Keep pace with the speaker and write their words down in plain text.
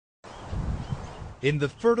In the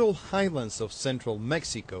fertile highlands of central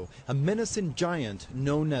Mexico, a menacing giant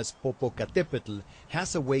known as Popocatépetl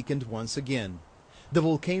has awakened once again. The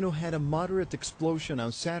volcano had a moderate explosion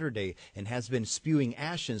on Saturday and has been spewing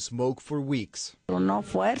ash and smoke for weeks. No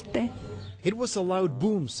fuerte. It was a loud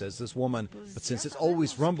boom, says this woman, but since it's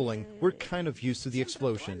always rumbling, we're kind of used to the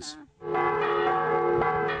explosions.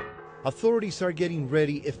 Authorities are getting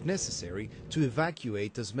ready, if necessary, to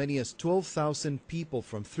evacuate as many as 12,000 people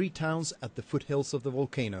from 3 towns at the foothills of the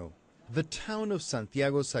volcano. The town of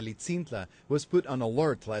Santiago Salitzintla was put on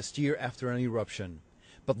alert last year after an eruption.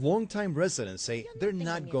 But longtime residents say they're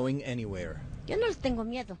not going anywhere.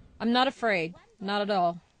 I'm not afraid, not at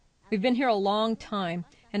all. We've been here a long time,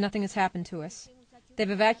 and nothing has happened to us. They've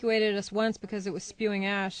evacuated us once because it was spewing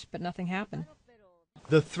ash, but nothing happened.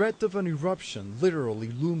 The threat of an eruption literally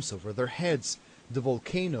looms over their heads. The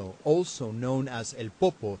volcano, also known as El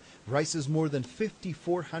Popo, rises more than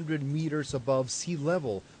 5,400 meters above sea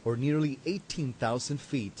level, or nearly 18,000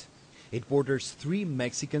 feet. It borders 3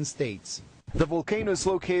 Mexican states. The volcano is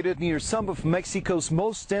located near some of Mexico's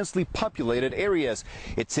most densely populated areas.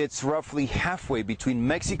 It sits roughly halfway between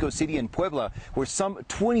Mexico City and Puebla, where some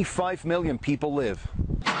 25 million people live.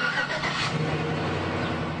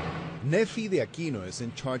 Nefi de Aquino is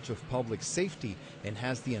in charge of public safety and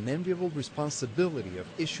has the unenviable responsibility of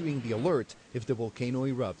issuing the alert if the volcano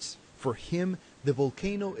erupts. For him, the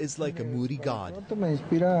volcano is like a moody god.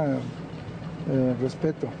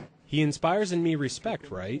 He inspires in me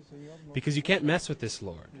respect, right? Because you can't mess with this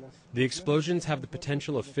Lord. The explosions have the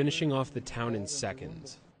potential of finishing off the town in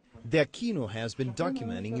seconds. De Aquino has been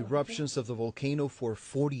documenting eruptions of the volcano for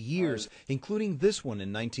 40 years, including this one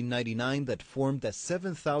in 1999 that formed a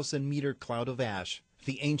 7,000-meter cloud of ash.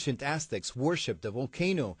 The ancient Aztecs worshipped the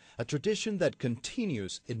volcano, a tradition that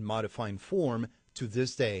continues in modified form to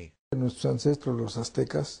this day.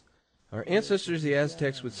 Our ancestors, the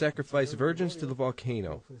Aztecs, would sacrifice virgins to the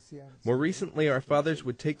volcano. More recently, our fathers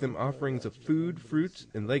would take them offerings of food, fruits,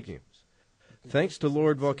 and legumes. Thanks to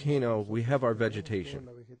Lord Volcano, we have our vegetation.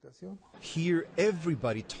 Here,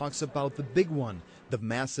 everybody talks about the big one, the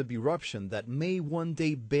massive eruption that may one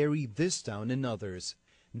day bury this town and others.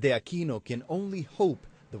 De Aquino can only hope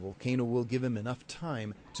the volcano will give him enough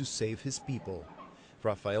time to save his people.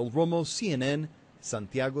 Rafael Romo, CNN,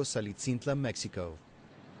 Santiago Salitzintla, Mexico.